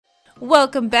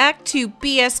Welcome back to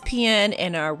BSPN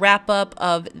and our wrap-up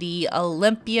of the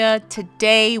Olympia.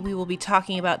 Today we will be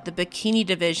talking about the bikini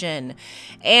division.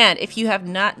 And if you have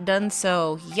not done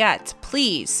so yet,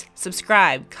 please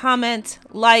subscribe, comment,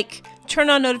 like,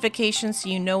 turn on notifications so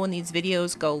you know when these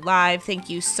videos go live. Thank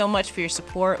you so much for your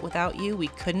support. Without you, we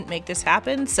couldn't make this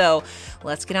happen. So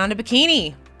let's get on to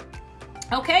bikini.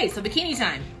 Okay, so bikini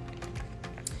time.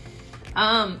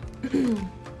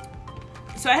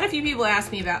 So I had a few people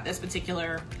ask me about this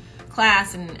particular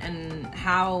class and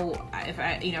how if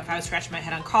I was scratching my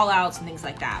head on call outs and things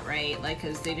like that, right? Like,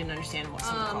 because they didn't understand what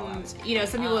some of the call outs. You know,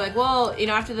 some people were like, well,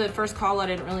 after the first call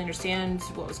out, I didn't really understand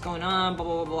what was going on, blah,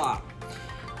 blah, blah, blah.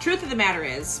 Truth of the matter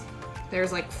is,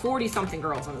 there's like 40 something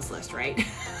girls on this list, right?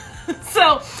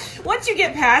 So once you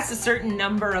get past a certain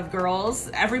number of girls,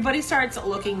 everybody starts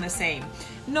looking the same.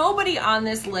 Nobody on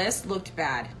this list looked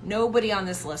bad. Nobody on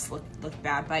this list looked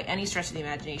bad by any stretch of the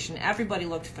imagination. Everybody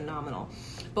looked phenomenal.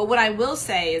 But what I will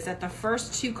say is that the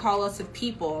first two call-outs of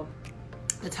people,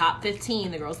 the top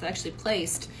 15, the girls that actually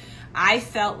placed, I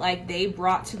felt like they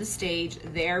brought to the stage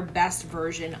their best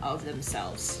version of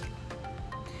themselves.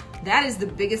 That is the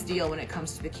biggest deal when it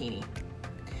comes to bikini.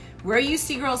 Where you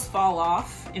see girls fall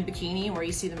off in bikini, where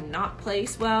you see them not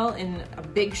place well in a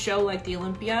big show like the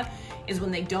Olympia, is when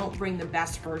they don't bring the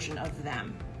best version of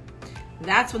them.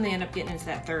 That's when they end up getting into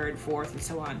that third, fourth, and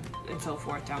so on and so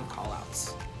forth down the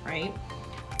call-outs, right?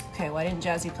 Okay, why didn't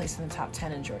Jazzy place in the top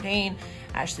 10 in Jourdain?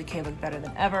 Ashley K looked better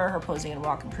than ever. Her posing and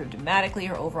walk improved dramatically.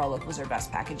 Her overall look was her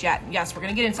best package yet. Yes, we're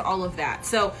gonna get into all of that.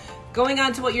 So going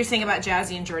on to what you're saying about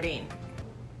Jazzy and Jourdain.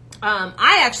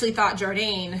 I actually thought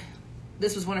Jourdain,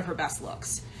 this was one of her best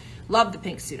looks. Loved the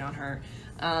pink suit on her.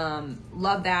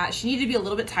 Love that. She needed to be a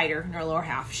little bit tighter in her lower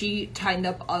half. She tightened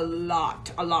up a lot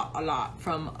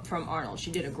from Arnold. She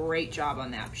did a great job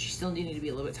on that, but she still needed to be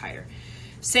a little bit tighter.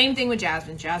 Same thing with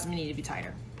Jasmine. Jasmine needed to be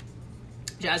tighter.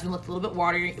 Jasmine looked a little bit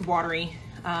watery.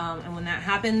 And when that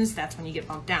happens, that's when you get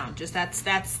bumped down. Just that's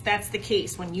the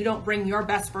case. When you don't bring your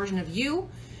best version of you,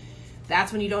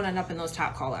 that's when you don't end up in those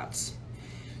top call-outs.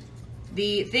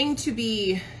 The thing to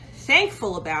be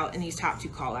thankful about in these top two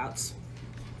call-outs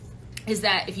is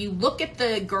that if you look at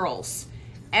the girls,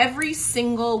 every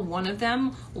single one of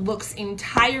them looks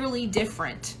entirely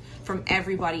different from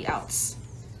everybody else.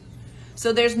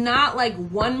 So there's not like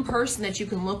one person that you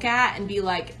can look at and be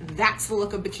like, that's the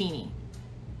look of bikini.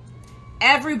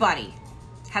 Everybody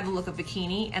had the look of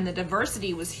bikini, and the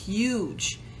diversity was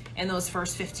huge in those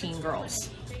first 15 girls.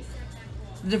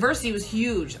 The diversity was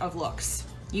huge of looks.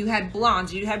 You had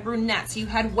blondes, you had brunettes, you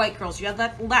had white girls, you had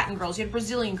Latin girls, you had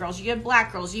Brazilian girls, you had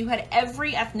black girls, you had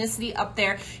every ethnicity up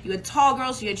there. You had tall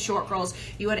girls, you had short girls,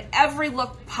 you had every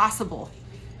look possible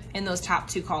in those top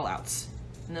two call-outs,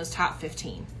 in those top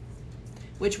 15,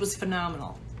 which was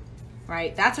phenomenal,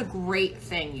 right? That's a great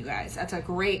thing, you guys. That's a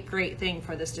great thing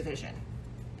for this division.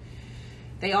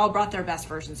 They all brought their best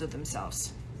versions of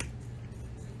themselves,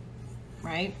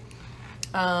 right?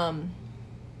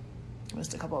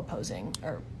 Just a couple of posing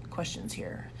or questions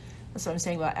here. That's what I'm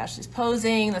saying about Ashley's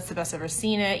posing. That's the best I've ever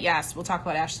seen it. Yes, we'll talk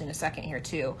about Ashley in a second here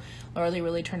too. Laura Lee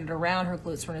really turned it around. Her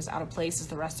glutes weren't as out of place as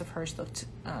the rest of her. She looked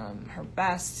her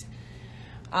best.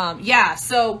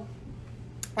 So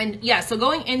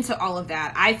going into all of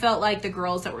that, I felt like the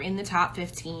girls that were in the top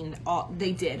 15,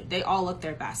 they all looked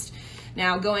their best.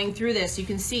 Now, going through this, you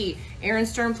can see Erin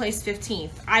Stern placed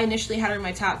 15th. I initially had her in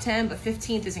my top 10, but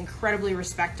 15th is incredibly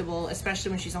respectable, especially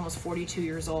when she's almost 42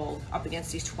 years old up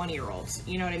against these 20-year-olds.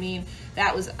 You know what I mean?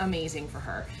 That was amazing for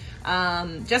her.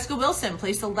 Jessica Wilson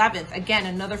placed 11th. Again,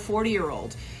 another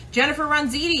 40-year-old. Jennifer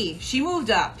Ronziti, she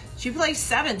moved up. She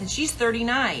placed 7th, and she's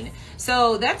 39.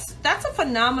 So that's a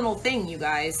phenomenal thing, you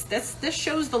guys. This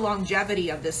shows the longevity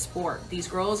of this sport. These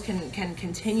girls can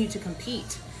continue to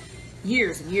compete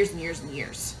years and years and years and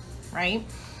years, right?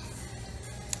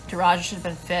 Daraja should have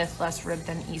been 5th, less ribbed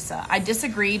than Issa. I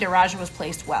disagree. Daraja was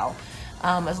placed well.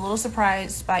 I was a little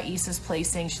surprised by Issa's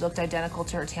placing. She looked identical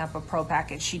to her Tampa Pro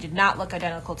package. She did not look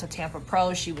identical to Tampa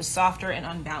Pro. She was softer and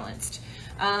unbalanced.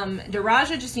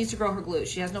 Daraja just needs to grow her glutes.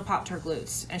 She has no pop to her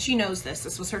glutes, and she knows this.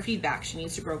 This was her feedback. She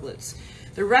needs to grow glutes.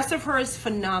 The rest of her is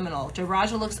phenomenal.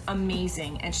 Daraja looks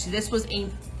amazing, and this was a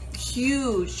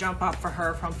huge jump up for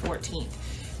her from 14th.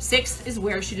 6th is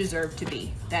where she deserved to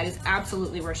be. That is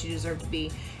absolutely where she deserved to be,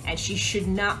 and she should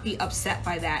not be upset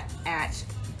by that at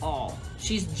all.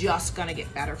 She's just gonna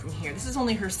get better from here. This is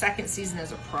only her 2nd season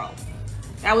as a pro.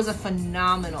 That was a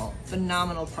phenomenal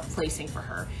placing for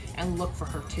her, and look for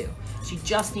her too. She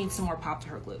just needs some more pop to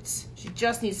her glutes. She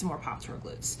just needs some more pop to her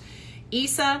glutes.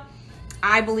 Issa,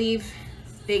 I believe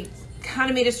they kind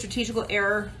of made a strategical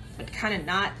error but kind of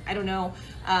not. I don't know.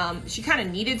 She kind of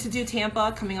needed to do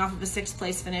Tampa, coming off of a 6th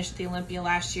place finish at the Olympia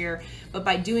last year. But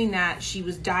by doing that, she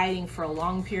was dieting for a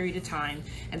long period of time.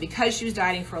 And because she was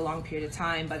dieting for a long period of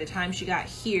time, by the time she got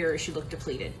here, she looked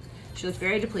depleted. She looked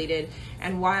very depleted.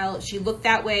 And while she looked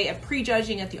that way at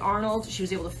prejudging at the Arnold, she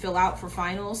was able to fill out for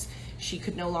finals. She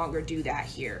could no longer do that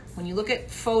here. When you look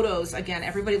at photos, again,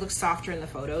 everybody looks softer in the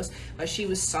photos, but she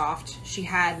was soft. She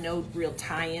had no real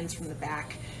tie-ins from the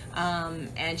back.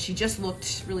 And she just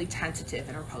looked really tentative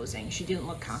in her posing. She didn't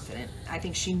look confident. I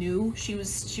think she knew she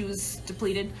was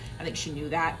depleted. I think she knew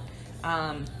that.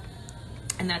 And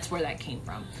that's where that came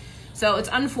from. So it's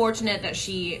unfortunate that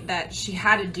she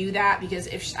had to do that, because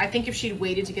I think if she'd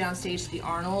waited to get on stage to the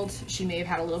Arnold, she may have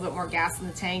had a little bit more gas in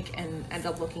the tank and ended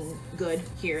up looking good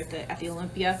here at the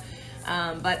Olympia.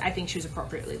 But I think she was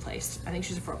appropriately placed.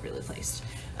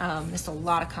 Missed a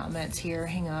lot of comments here.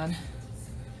 Hang on.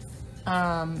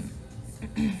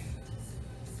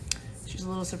 She's a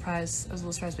little surprised. I was a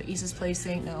little surprised by Issa's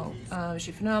placing. No,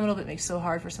 she's phenomenal, but it makes it so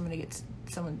hard for someone to get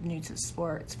someone new to the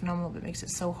sport. It's phenomenal, but it makes it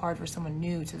so hard for someone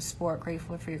new to the sport.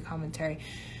 Grateful for your commentary.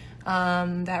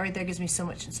 That right there gives me so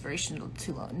much inspiration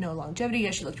to know longevity.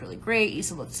 Yeah, she looked really great.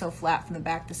 Issa looked so flat from the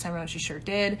back this time around. She sure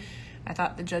did. I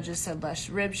thought the judges said less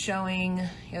ribs showing.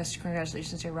 Yes,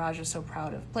 congratulations to Raja. So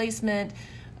proud of placement.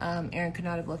 Erin could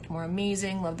not have looked more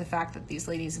amazing. Love the fact that these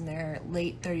ladies in their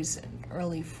late 30s and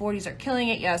early 40s are killing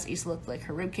it. Yes, Issa looked like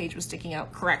her rib cage was sticking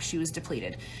out. Correct, she was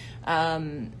depleted.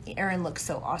 Erin looks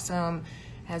so awesome.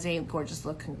 Has a gorgeous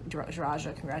look.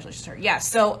 Raja, congratulations to her. Yeah,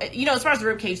 so, you know, as far as the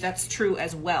rib cage, that's true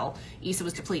as well. Issa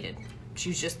was depleted. She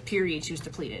was just, period, she was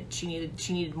depleted. She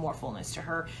needed more fullness to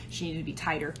her. She needed to be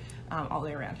tighter all the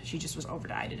way around. She just was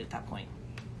over-dieted at that point.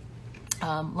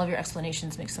 Love your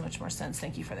explanations. Makes so much more sense.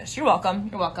 Thank you for this. You're welcome.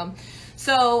 You're welcome.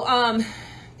 So,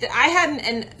 I hadn't,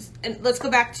 and let's go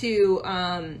back to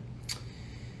a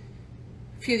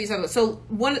few of these others. So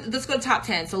let's go to top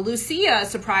 10. So Lucia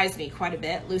surprised me quite a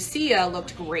bit. Lucia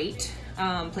looked great,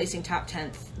 placing top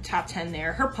 10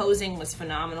 there. Her posing was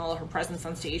phenomenal. Her presence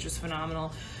on stage was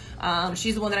phenomenal.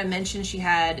 She's the one that I mentioned. She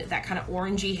had that kind of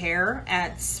orangey hair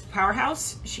at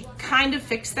Powerhouse. She kind of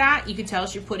fixed that. You could tell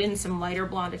she put in some lighter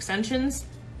blonde extensions.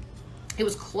 It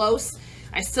was close.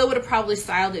 I still would have probably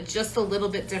styled it just a little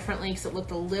bit differently because it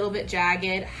looked a little bit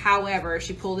jagged. However,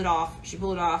 she pulled it off. She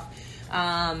pulled it off.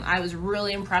 I was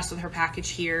really impressed with her package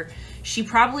here. She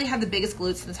probably had the biggest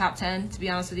glutes in the top 10, to be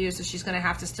honest with you, so she's going to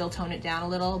have to still tone it down a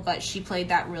little, but she played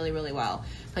that really, really well.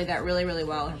 Played that really, really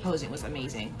well. Her posing was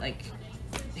amazing. Like,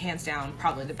 hands down,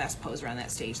 probably the best poser on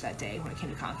that stage that day when it came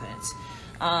to confidence.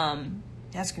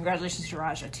 Yes, congratulations to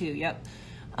Raja too. Yep.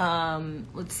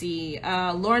 Let's see.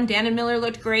 Lauren Dannenmiller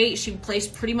looked great. She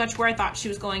placed pretty much where I thought she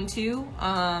was going to.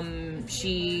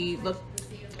 She looked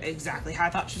exactly how I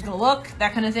thought she was going to look.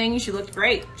 That kind of thing. She looked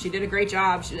great. She did a great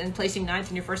job. And placing 9th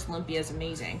in your first Olympia is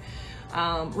amazing.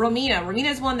 Romina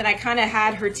is one that I kind of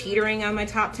had her teetering on my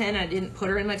top 10. I didn't put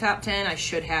her in my top 10. I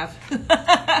should have.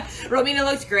 Romina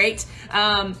looked great.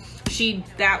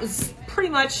 That was pretty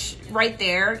much right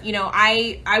there. You know,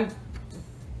 I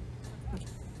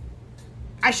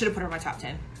should have put her in my top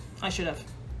 10. I should have.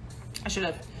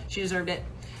 She deserved it.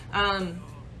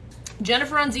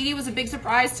 Jennifer Onziti was a big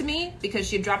surprise to me because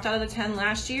she had dropped out of the top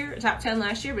 10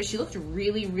 last year, but she looked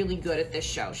really, really good at this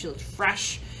show. She looked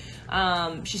fresh.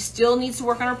 She still needs to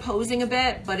work on her posing a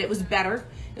bit, but it was better.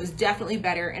 It was definitely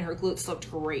better, and her glutes looked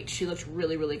great. She looked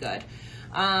really, really good.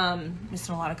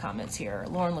 Missing a lot of comments here.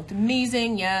 Lauren looked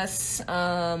amazing. Yes.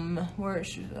 Where is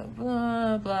she?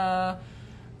 Blah, blah.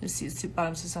 Let's see, the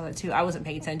bottoms saw that too. I wasn't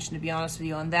paying attention, to be honest with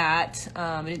you, on that.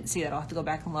 I didn't see that. I'll have to go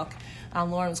back and look.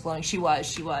 Lauren was glowing. She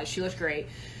looked great.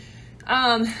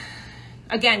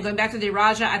 Again, going back to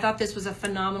Deraja, I thought this was a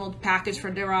phenomenal package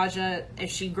for Deraja. If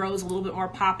she grows a little bit more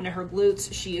pop into her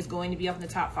glutes, she is going to be up in the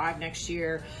top 5 next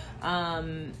year.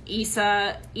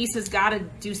 Issa's got to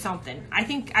do something. I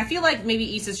feel like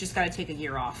maybe Issa's just got to take a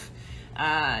year off.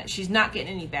 She's not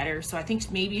getting any better, so I think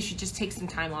maybe she just takes some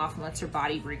time off and lets her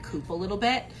body recoup a little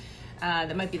bit.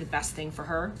 That might be the best thing for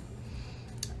her,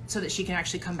 so that she can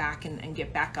actually come back and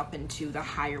get back up into the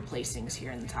higher placings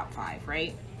here in the top 5,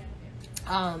 right?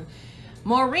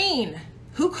 Maureen,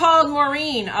 who called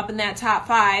Maureen up in that top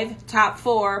 5, top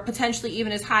 4, potentially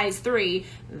even as high as 3?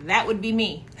 That would be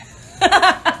me.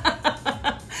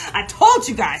 I told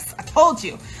you guys, I told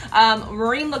you.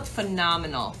 Maureen looked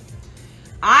phenomenal.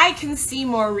 I can see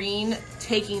Maureen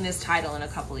taking this title in a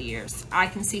couple of years. I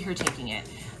can see her taking it.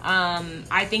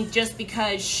 I think just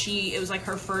because it was like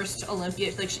her first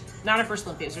Olympia, not her first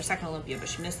Olympia, it was her second Olympia, but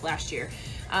she missed last year.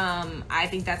 I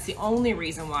think that's the only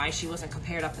reason why she wasn't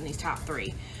compared up in these top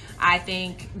 3. I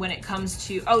think when it comes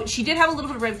to, oh, she did have a little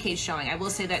bit of rib cage showing. I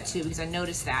will say that too, because I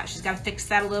noticed that. She's got to fix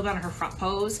that a little bit on her front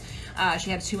pose.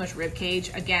 She had too much rib cage.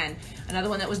 Again, another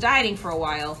one that was dieting for a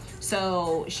while.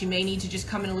 So she may need to just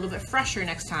come in a little bit fresher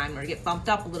next time or get bumped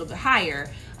up a little bit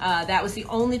higher. That was the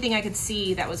only thing I could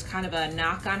see that was kind of a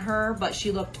knock on her, but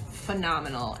she looked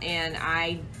phenomenal. And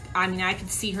I mean, I could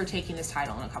see her taking this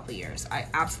title in a couple of years. I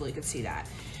absolutely could see that.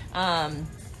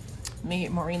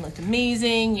 Maureen looked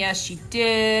amazing. Yes, she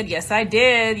did. Yes, I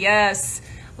did. Yes.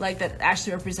 Like that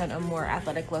actually represent a more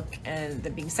athletic look and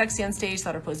than being sexy on stage.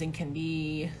 Thought her posing can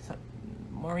be.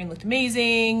 Maureen looked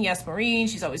amazing. Yes, Maureen.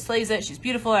 She's always slays it. She's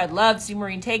beautiful. I'd love to see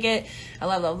Maureen take it. I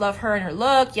love her and her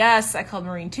look. Yes, I called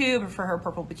Maureen too. Prefer her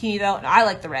purple bikini though. No, I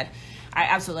like the red. I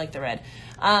absolutely like the red.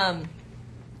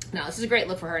 No, this is a great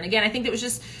look for her. And again, I think it was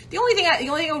just the only thing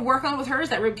I would work on with her is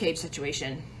that ribcage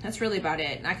situation. That's really about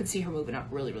it. And I could see her moving up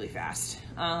really, really fast.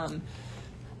 I'm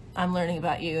learning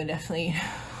about you and definitely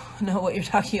know what you're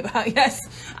talking about. Yes.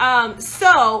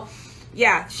 So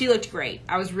yeah, she looked great.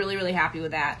 I was really, really happy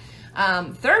with that.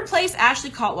 Third place, Ashley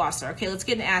Kaltwasser. Okay, let's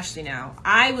get into Ashley now.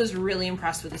 I was really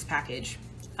impressed with this package.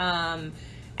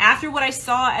 After what I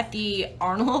saw at the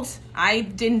Arnold, I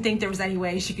didn't think there was any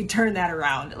way she could turn that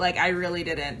around. Like, I really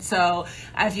didn't. So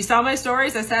if you saw my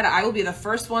stories, I said I will be the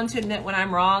first one to admit when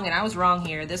I'm wrong, and I was wrong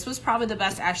here. This was probably the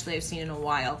best Ashley I've seen in a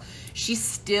while. She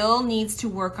still needs to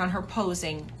work on her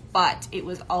posing, but it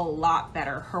was a lot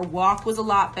better. Her walk was a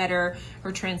lot better.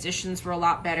 Her transitions were a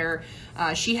lot better.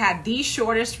 She had the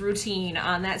shortest routine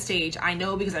on that stage. I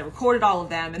know because I recorded all of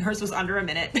them, and hers was under a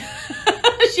minute.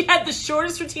 She had the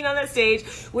shortest routine on that stage,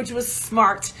 which was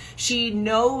smart. She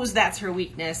knows that's her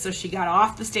weakness, so she got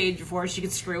off the stage before she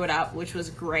could screw it up, which was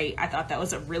great. I thought that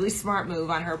was a really smart move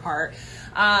on her part.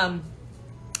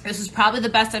 This is probably the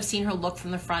best I've seen her look from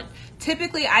the front.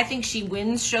 Typically, I think she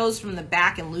wins shows from the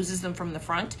back and loses them from the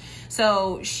front.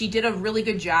 So she did a really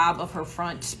good job of her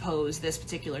front pose this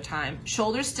particular time.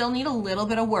 Shoulders still need a little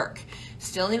bit of work.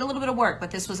 But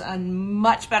this was a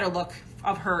much better look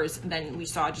of hers than we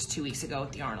saw just 2 weeks ago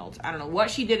at the Arnold. I don't know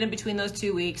what she did in between those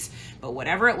 2 weeks, but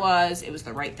whatever it was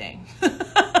the right thing.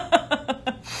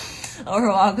 Oh, her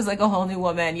walk was like a whole new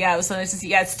woman. Yeah, it was so nice to see.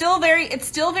 Yeah, it's still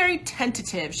very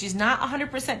tentative. She's not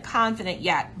 100% confident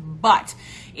yet, but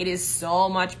it is so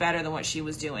much better than what she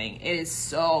was doing. It is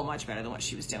so much better than what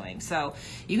she was doing. So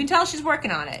you can tell she's working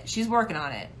on it. She's working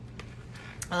on it.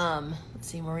 Let's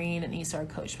see, Maureen and Issa are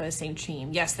coached by the same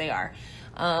team. Yes, they are.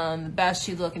 The best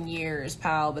she'd look in years,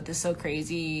 pal, but this is so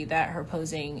crazy that her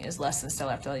posing is less than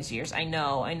stellar after all these years. I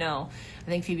know. I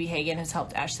think Phoebe Hagen has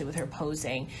helped Ashley with her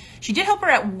posing. She did help her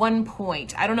at one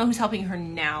point. I don't know who's helping her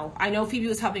now. I know Phoebe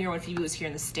was helping her when Phoebe was here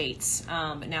in the States,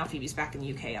 but now Phoebe's back in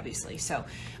the UK, obviously, so,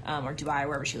 or Dubai,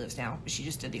 wherever she lives now. She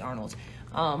just did the Arnold.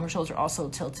 Her shoulders are also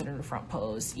tilted in her front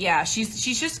pose. Yeah,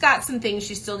 she's just got some things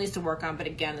she still needs to work on, but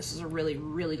again, this is a really,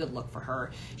 really good look for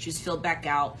her. She's filled back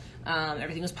out.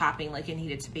 Everything was popping like it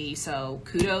needed to be. So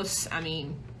kudos. I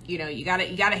mean, you know, you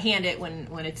gotta hand it when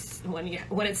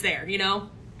it's there, you know.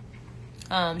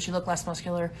 She looked less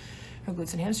muscular. Her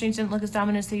glutes and hamstrings didn't look as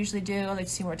dominant as they usually do. I'd like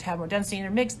to see more density in her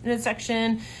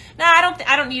midsection. No,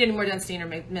 I don't need any more density in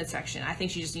her midsection. I think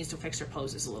she just needs to fix her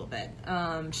poses a little bit.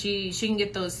 She can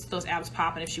get those abs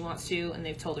popping if she wants to, and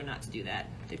they've told her not to do that.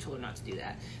 They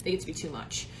get to be too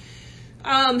much.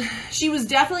 She was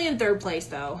definitely in third place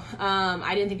though.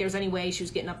 I didn't think there was any way she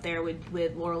was getting up there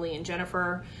with Laura Lee and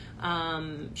Jennifer.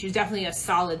 She was definitely a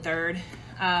solid third.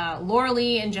 Laura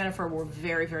Lee and Jennifer were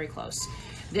very, very close.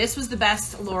 This was the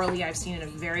best Laura Lee I've seen in a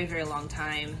very, very long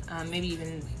time. Maybe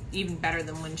even better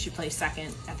than when she placed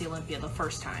second at the Olympia the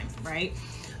first time, right?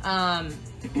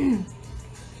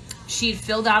 She'd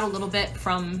filled out a little bit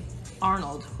from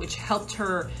Arnold, which helped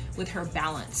her with her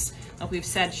balance. Like we've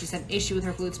said, she's had an issue with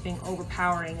her glutes being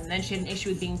overpowering, and then she had an issue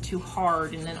with being too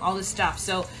hard, and then all this stuff.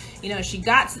 So, you know, she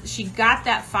got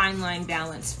that fine line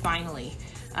balance finally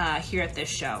here at this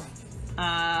show.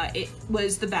 It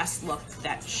was the best look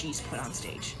that she's put on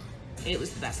stage.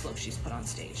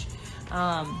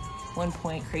 1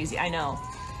 point, crazy. I know.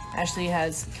 Ashley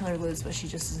has killer glutes, but she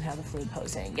just doesn't have the fluid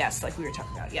posing. Yes, like we were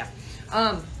talking about. Yeah.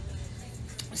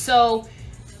 So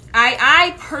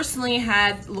I personally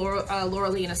had Laura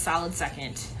Lee in a solid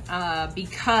second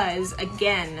because,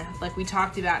 again, like we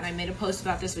talked about, and I made a post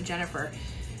about this with Jennifer.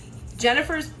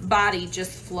 Jennifer's body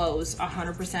just flows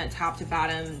 100% top to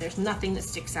bottom. There's nothing that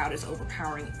sticks out as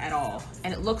overpowering at all.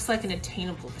 And it looks like an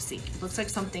attainable physique. It looks like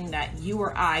something that you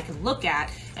or I can look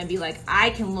at and be like, I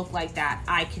can look like that.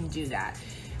 I can do that.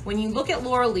 When you look at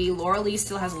Laura Lee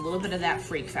still has a little bit of that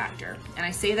freak factor. And I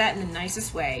say that in the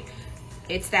nicest way.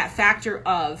 It's that factor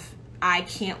of, I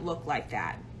can't look like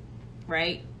that,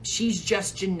 right? She's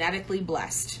just genetically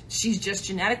blessed. She's just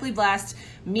genetically blessed.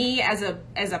 Me as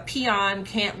a peon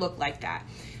can't look like that.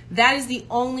 That is the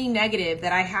only negative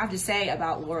that I have to say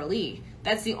about Laura Lee.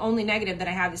 That's the only negative that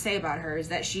I have to say about her, is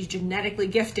that she's genetically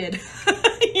gifted,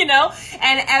 you know?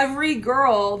 And every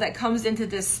girl that comes into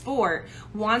this sport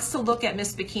wants to look at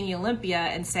Miss Bikini Olympia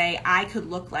and say, I could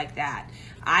look like that.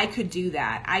 I could do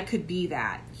that. I could be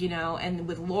that, you know? And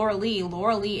with Laura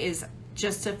Lee is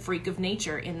just a freak of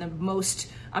nature in the most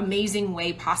amazing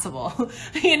way possible.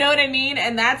 You know what I mean?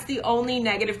 And that's the only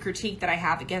negative critique that I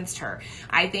have against her.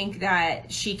 I think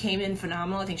that she came in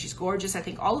phenomenal. I think she's gorgeous. I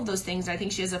think all of those things. I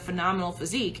think she has a phenomenal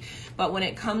physique. But when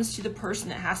it comes to the person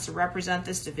that has to represent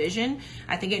this division,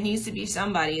 I think it needs to be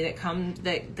somebody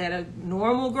that a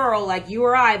normal girl like you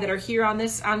or I that are here on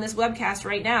this webcast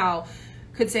right now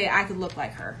could say, I could look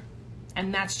like her.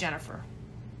 And that's Jennifer.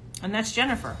 And that's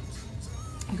Jennifer.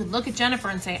 You could look at Jennifer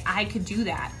and say, I could do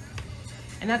that.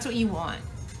 And that's what you want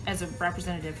as a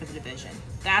representative for the division.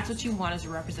 That's what you want as a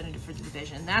representative for the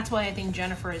division. That's why I think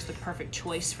Jennifer is the perfect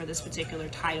choice for this particular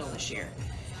title this year,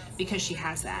 because she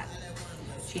has that.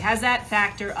 She has that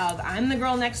factor of, I'm the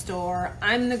girl next door.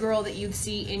 I'm the girl that you'd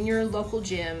see in your local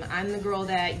gym. I'm the girl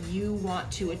that you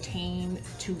want to attain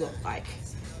to look like,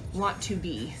 want to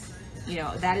be. You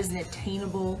know, that is an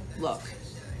attainable look.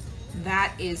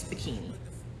 That is bikini,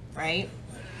 right?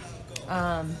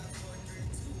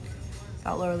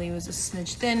 Thought Laura Lee was a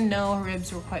smidge thin. No, her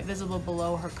ribs were quite visible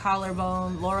below her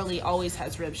collarbone. Laura Lee always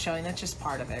has ribs showing. That's just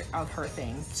part of it, of her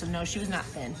thing. So no, she was not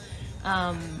thin.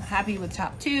 Happy with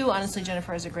top two. Honestly,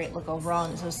 Jennifer has a great look overall,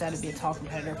 and it's so sad to be a tall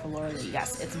competitor for Laura Lee.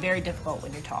 Yes, it's very difficult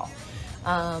when you're tall.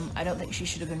 I don't think she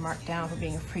should have been marked down for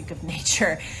being a freak of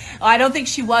nature. I don't think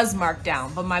she was marked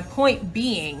down, but my point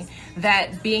being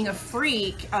that being a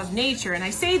freak of nature, and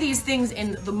I say these things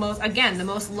in the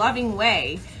most loving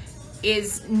way,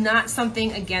 is not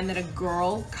something, again, that a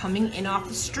girl coming in off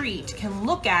the street can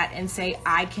look at and say,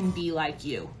 I can be like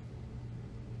you.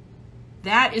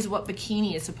 That is what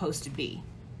bikini is supposed to be,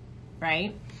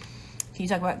 right? Can you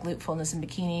talk about glute fullness in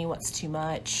bikini? What's too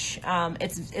much?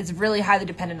 It's really highly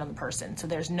dependent on the person, so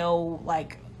there's no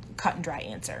like cut and dry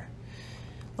answer.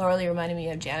 Laura Lee reminded me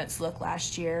of Janet's look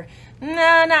last year.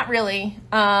 No, not really.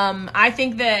 I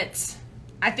think that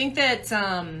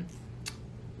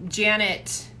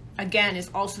Janet, again, is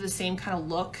also the same kind of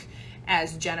look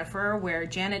as Jennifer, where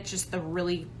Janet just the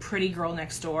really pretty girl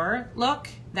next door look.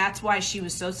 That's why she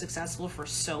was so successful for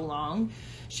so long.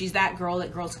 She's that girl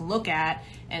that girls can look at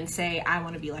and say, I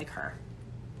want to be like her.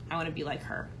 I want to be like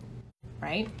her,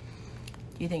 right?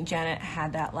 Do you think Janet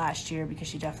had that last year? Because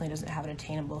she definitely doesn't have an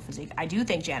attainable physique. I do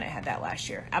think Janet had that last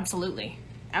year. Absolutely.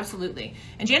 Absolutely.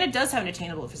 And Janet does have an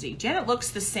attainable physique. Janet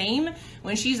looks the same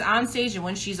when she's on stage and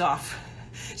when she's off.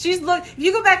 If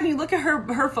you go back and you look at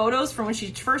her photos from when she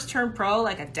first turned pro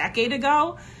like a decade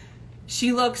ago,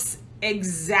 she looks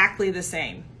exactly the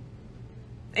same.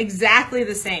 Exactly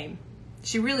the same.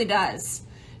 She really does.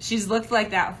 She's looked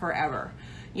like that forever,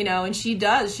 you know, and she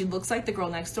does. She looks like the girl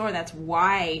next door. That's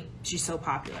why she's so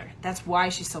popular. That's why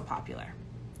she's so popular,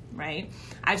 right?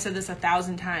 I've said this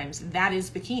 1,000 times. That is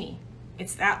bikini.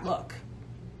 It's that look,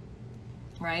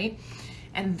 right?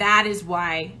 And that is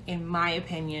why, in my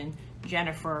opinion,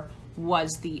 Jennifer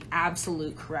was the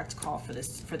absolute correct call for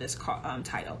this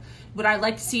title. Would I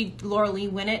like to see Laura Lee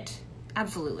win it?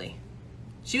 Absolutely.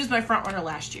 She was my front runner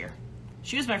last year.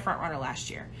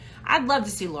 I'd love to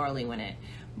see Laura Lee win it,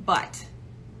 but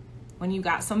when you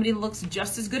got somebody that looks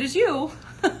just as good as you,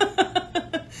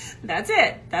 that's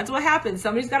it. That's what happens.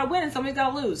 Somebody's got to win and somebody's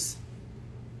got to lose,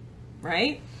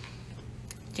 right?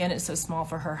 Janet's so small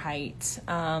for her height.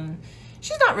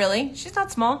 She's not really. She's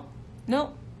not small.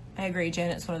 Nope. I agree.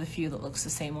 Janet's one of the few that looks the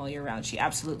same all year round. She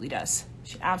absolutely does.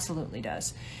 She absolutely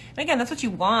does. And again, that's what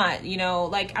you want. You know,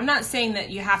 like, I'm not saying that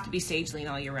you have to be stage lean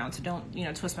all year round, so don't, you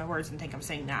know, twist my words and think I'm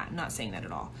saying that. I'm not saying that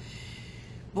at all.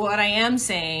 But what I am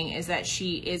saying is that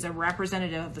she is a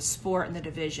representative of the sport and the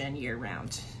division year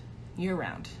round. Year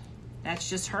round. That's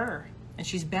just her. And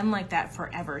she's been like that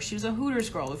forever. She was a Hooters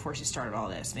girl before she started all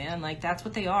this, man. Like, that's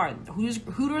what they are.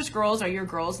 Hooters girls are your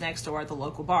girls next door at the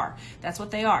local bar. That's what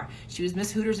they are. She was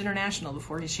Miss Hooters International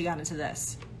before she got into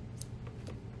this.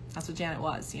 That's what Janet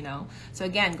was, you know? So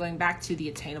again, going back to the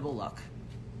attainable look,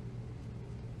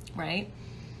 right?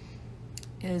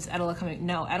 Is Edela coming?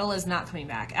 No, Edela is not coming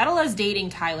back. Edela is dating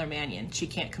Tyler Mannion. She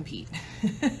can't compete.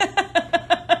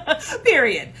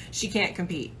 Period. She can't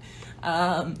compete.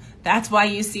 That's why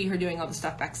you see her doing all the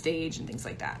stuff backstage and things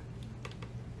like that.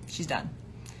 She's done.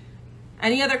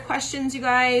 Any other questions, you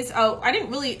guys? Oh, I didn't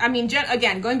really, I mean,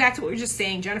 again, going back to what we were just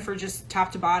saying, Jennifer just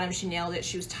top to bottom, she nailed it.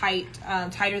 She was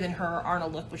tighter than her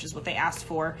Arnold look, which is what they asked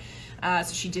for.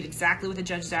 So she did exactly what the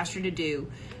judges asked her to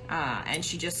do. And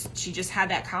she just had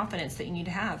that confidence that you need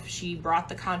to have. She brought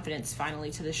the confidence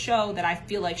finally to the show that I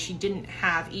feel like she didn't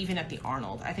have even at the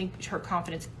Arnold. I think her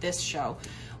confidence at this show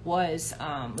was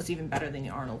even better than the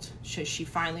Arnold. She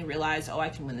finally realized, oh, I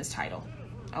can win this title.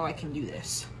 Oh, I can do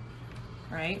this,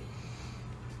 right?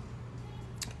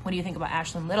 What do you think about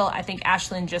Ashlyn Little? I think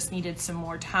Ashlyn just needed some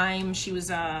more time. She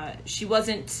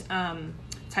wasn't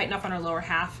tight enough on her lower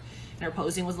half, and her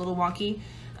posing was a little wonky.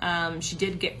 She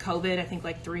did get COVID, I think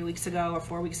like 3 weeks ago or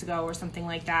 4 weeks ago or something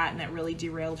like that, and that really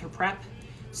derailed her prep.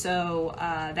 So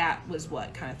that was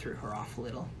what kind of threw her off a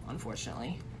little,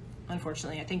 unfortunately.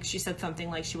 I think she said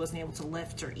something like she wasn't able to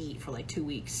lift or eat for like 2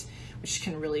 weeks, which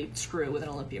can really screw with an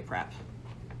Olympia prep,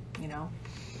 you know?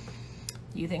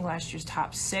 You think last year's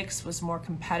top 6 was more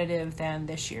competitive than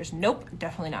this year's? Nope,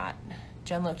 definitely not.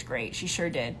 Jen looked great. She sure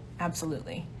did.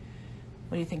 Absolutely.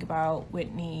 What do you think about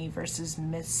Whitney versus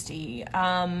Misty?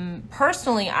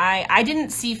 Personally, I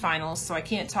didn't see finals, so I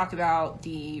can't talk about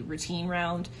the routine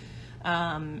round.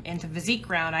 And the physique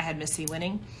round, I had Misty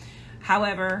winning.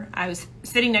 However, I was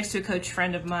sitting next to a coach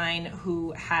friend of mine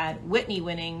who had Whitney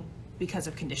winning because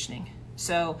of conditioning.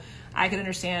 So I could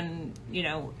understand, you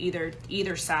know,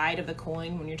 either side of the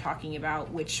coin when you're talking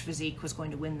about which physique was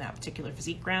going to win that particular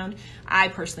physique round. I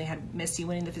personally had Misty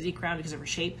winning the physique round because of her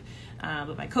shape,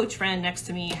 but my coach friend next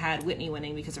to me had Whitney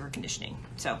winning because of her conditioning.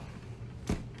 So,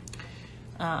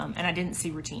 and I didn't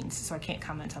see routines, so I can't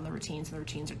comment on the routines, and the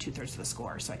routines are 2/3 of the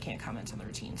score, so I can't comment on the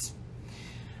routines.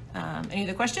 Any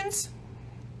other questions?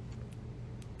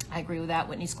 I agree with that.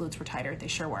 Whitney's glutes were tighter. They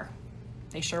sure were.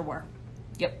 They sure were.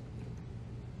 Yep.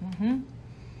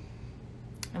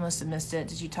 I must have missed it.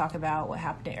 Did you talk about what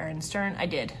happened to Erin Stern? I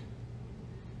did.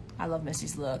 I love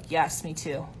Missy's look. Yes, me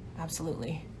too.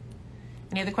 Absolutely.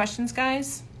 Any other questions,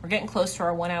 guys? We're getting close to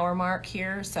our 1 hour mark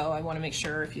here, so I want to make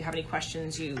sure if you have any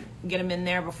questions, you get them in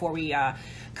there before we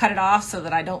cut it off so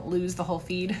that I don't lose the whole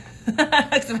feed.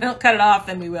 Because if I don't cut it off,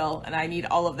 then we will, and I need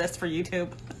all of this for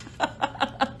YouTube.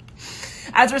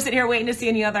 As we're sitting here waiting to see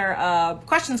any other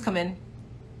questions come in,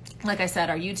 like I said,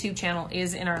 our YouTube channel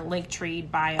is in our Linktree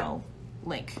bio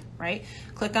link, right?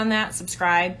 Click on that,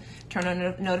 subscribe, turn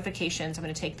on notifications. I'm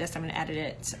going to take this, I'm going to edit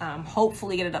it,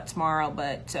 hopefully get it up tomorrow,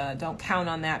 but don't count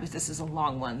on that because this is a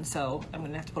long one, so I'm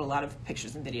going to have to put a lot of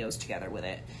pictures and videos together with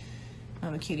it.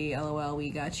 I'm a cutie, LOL,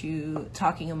 we got you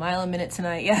talking a mile a minute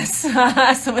tonight. Yes,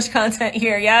 so much content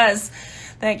here, yes.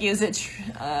 Thank you. Is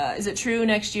it true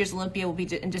next year's Olympia will be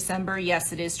in December?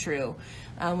 Yes, it is true.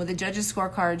 With the judges'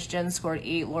 scorecards, Jen scored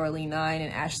 8, Laura Lee 9,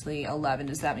 and Ashley 11.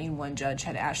 Does that mean one judge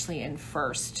had Ashley in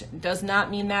first? Does not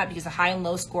mean that because the high and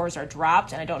low scores are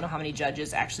dropped, and I don't know how many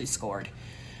judges actually scored.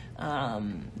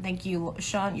 Thank you,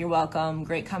 Shawn. You're welcome.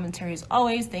 Great commentary as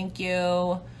always. Thank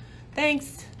you.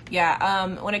 Thanks.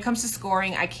 Yeah. When it comes to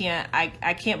scoring, I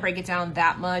can't break it down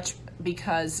that much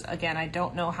because again, I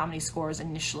don't know how many scores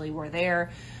initially were there,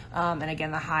 and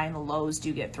again, the high and the lows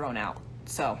do get thrown out.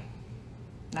 So.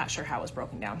 Not sure how it was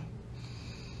broken down.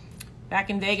 Back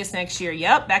in Vegas next year.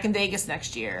 Yep, back in Vegas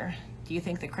next year. Do you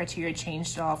think the criteria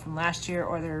changed at all from last year,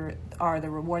 or are they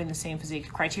rewarding the same physique?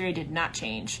 Criteria did not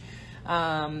change.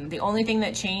 The only thing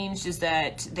that changed is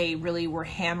that they really were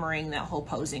hammering that whole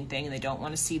posing thing, and they don't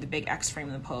want to see the big X frame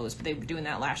in the pose, but they were doing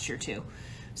that last year too.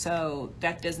 So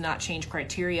that does not change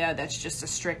criteria. That's just a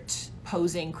strict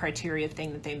posing criteria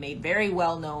thing that they made very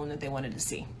well known that they wanted to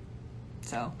see.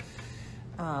 So.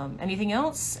 Anything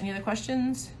else? Any other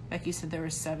questions? Becky said there were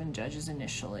 7 judges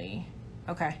initially.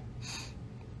 Okay.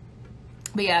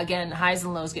 But yeah, again, highs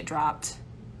and lows get dropped.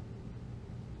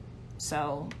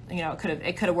 So, you know, it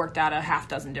could have worked out a half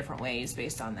dozen different ways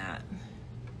based on that.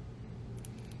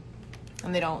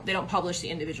 And they don't publish the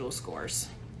individual scores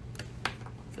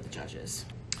for the judges.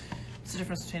 What's the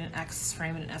difference between an X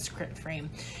frame and an S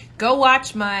frame? Go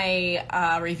watch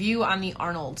my review on the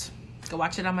Arnold. Go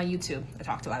watch it on my YouTube. I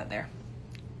talked about it there.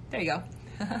 There you go.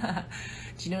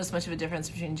 Did you notice much of a difference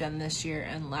between Jen this year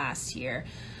and last year?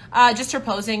 Just her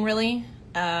posing, really.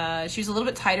 She was a little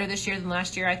bit tighter this year than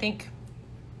last year, I think,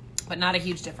 but not a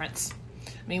huge difference.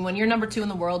 I mean, when you're number 2 in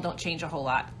the world, don't change a whole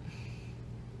lot.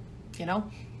 You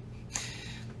know?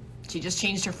 She just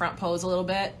changed her front pose a little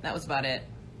bit. That was about it.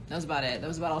 That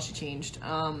was about all she changed.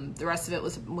 The rest of it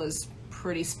was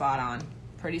pretty spot on.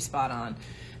 Pretty spot on.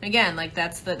 Again, like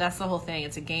that's the whole thing.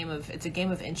 It's a game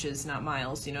of inches, not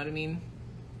miles. You know what I mean?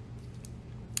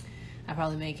 I'll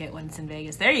probably make it when it's in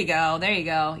Vegas. There you go. There you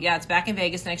go. Yeah, it's back in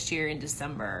Vegas next year in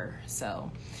December.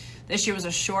 So This year was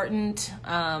a shortened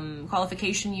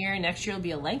qualification year. Next year will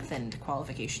be a lengthened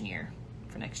qualification year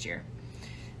for next year.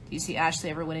 Do you see Ashley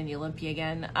ever winning the Olympia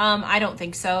again? I don't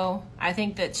think so. I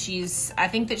think that she's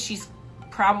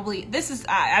probably,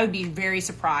 I would be very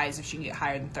surprised if she can get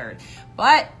higher than third.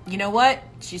 But you know what?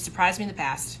 She surprised me in the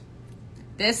past.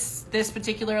 This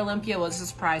particular Olympia was a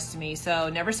surprise to me. So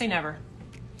never say never.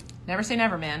 Never say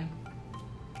never, man.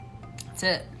 That's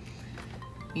it.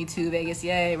 Me too, Vegas.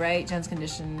 Yay, right? Jen's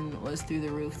condition was through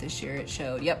the roof this year. It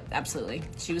showed. Yep, absolutely.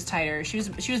 She was tighter. She was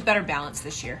better balanced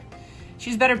this year.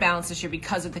 She was better balanced this year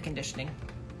because of the conditioning.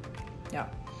 Yeah.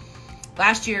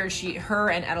 Last year, her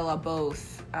and Edela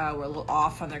both were a little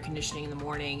off on their conditioning in the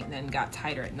morning and then got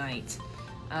tighter at night.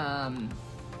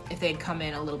 If they had come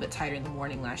in a little bit tighter in the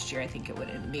morning last year, I think it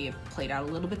may have played out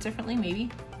a little bit differently, maybe.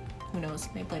 Who knows?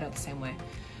 They played out the same way.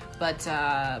 But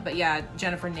yeah,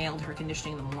 Jennifer nailed her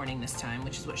conditioning in the morning this time,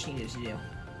 which is what she needed to do.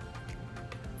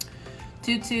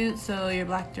 Toot toot, so your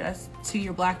black dress, to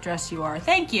your black dress you are.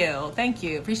 Thank you,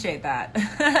 appreciate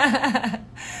that.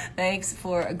 Thanks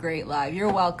for a great live.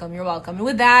 You're welcome, And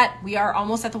with that, we are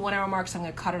almost at the 1 hour mark, so I'm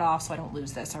gonna cut it off so I don't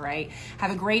lose this, all right?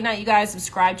 Have a great night, you guys.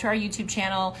 Subscribe to our YouTube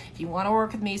channel. If you wanna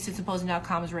work with me,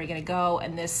 suitsandposing.com is where you're gonna go,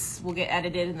 and this will get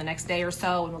edited in the next day or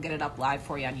so, and we'll get it up live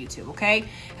for you on YouTube, okay?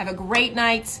 Have a great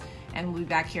night, and we'll be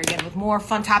back here again with more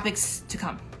fun topics to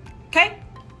come, okay?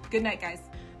 Good night, guys.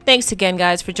 Thanks again,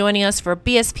 guys, for joining us for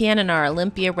BSPN and our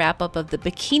Olympia wrap-up of the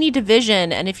Bikini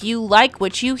division. And if you like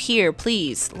what you hear,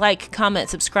 please like, comment,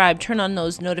 subscribe, turn on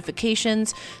those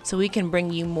notifications so we can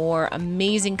bring you more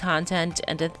amazing content.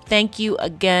 And to thank you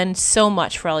again so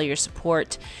much for all your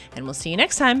support. And we'll see you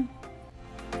next time.